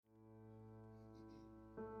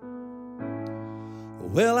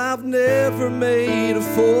Well, I've never made a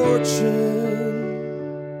fortune,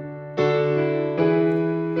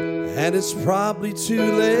 and it's probably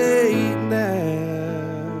too late now.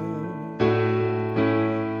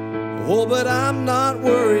 Oh, but I'm not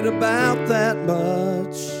worried about that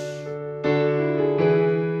much,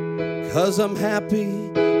 'cause I'm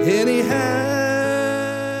happy anyhow.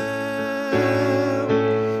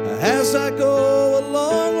 As I go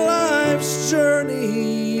along life's journey,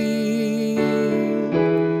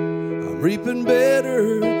 I'm reaping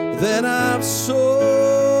better than I've sown.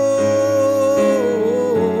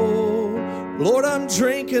 Lord, I'm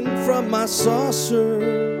drinking from my saucer,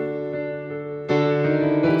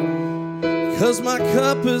 'cause my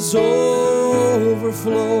cup is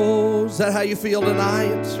overflow. Is that how you feel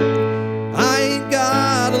tonight? I ain't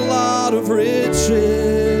got a lot of riches,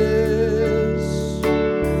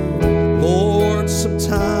 Lord,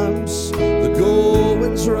 sometimes the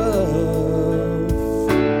going's rough.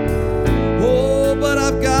 Oh, but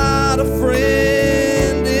I've got a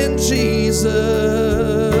friend in Jesus,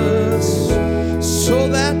 so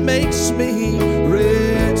that makes me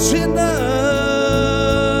rich enough.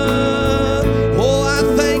 Oh, I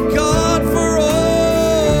thank God for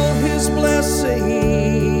all His blessings,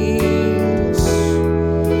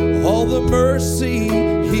 all the mercy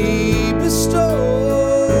He bestows.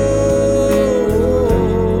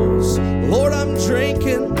 Lord, I'm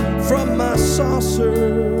drinking from my saucer,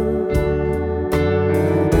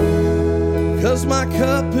 'cause my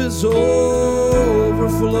cup is overflow.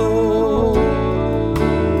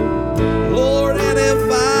 Lord, and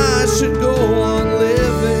if I should go on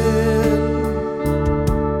living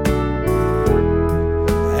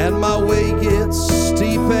and my way gets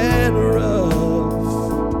steep and rough,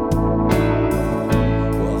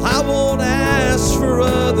 well, I won't ask for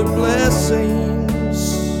other blessings,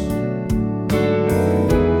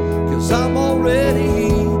 'cause I'm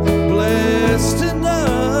already blessed enough.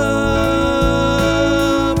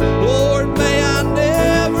 Lord, may I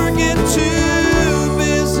never get too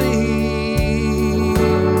busy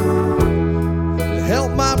to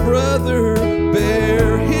help my brother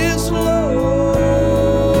bear his load,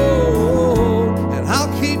 and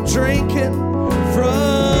I'll keep drinking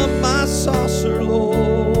from my saucer,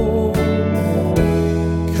 Lord,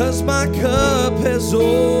 'cause my cup has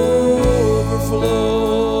overflowed.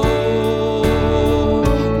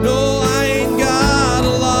 No, I ain't got a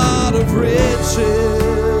lot of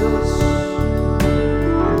riches.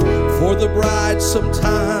 For the bride,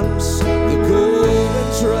 sometimes the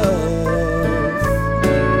going's rough.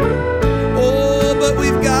 Oh, but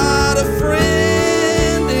we've got a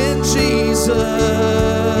friend in Jesus,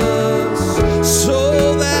 so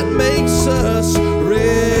that makes us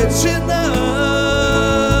rich enough.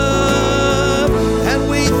 And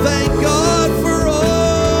we thank God for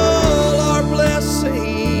all our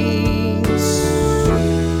blessings,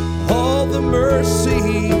 all the mercy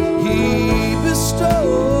He bestows.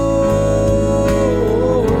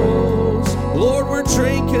 Lord, we're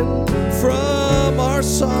drinking from our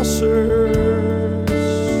saucers,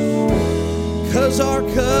 'cause our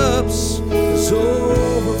cups is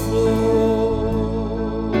overflow.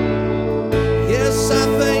 Yes, I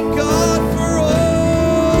thank God for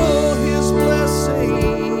all His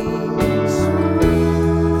blessings,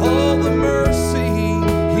 all the mercy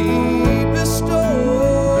He bestows.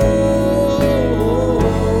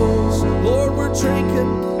 Lord, we're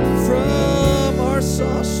drinking from our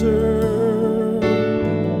saucer,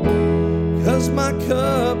 'cause my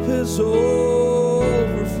cup is overflow.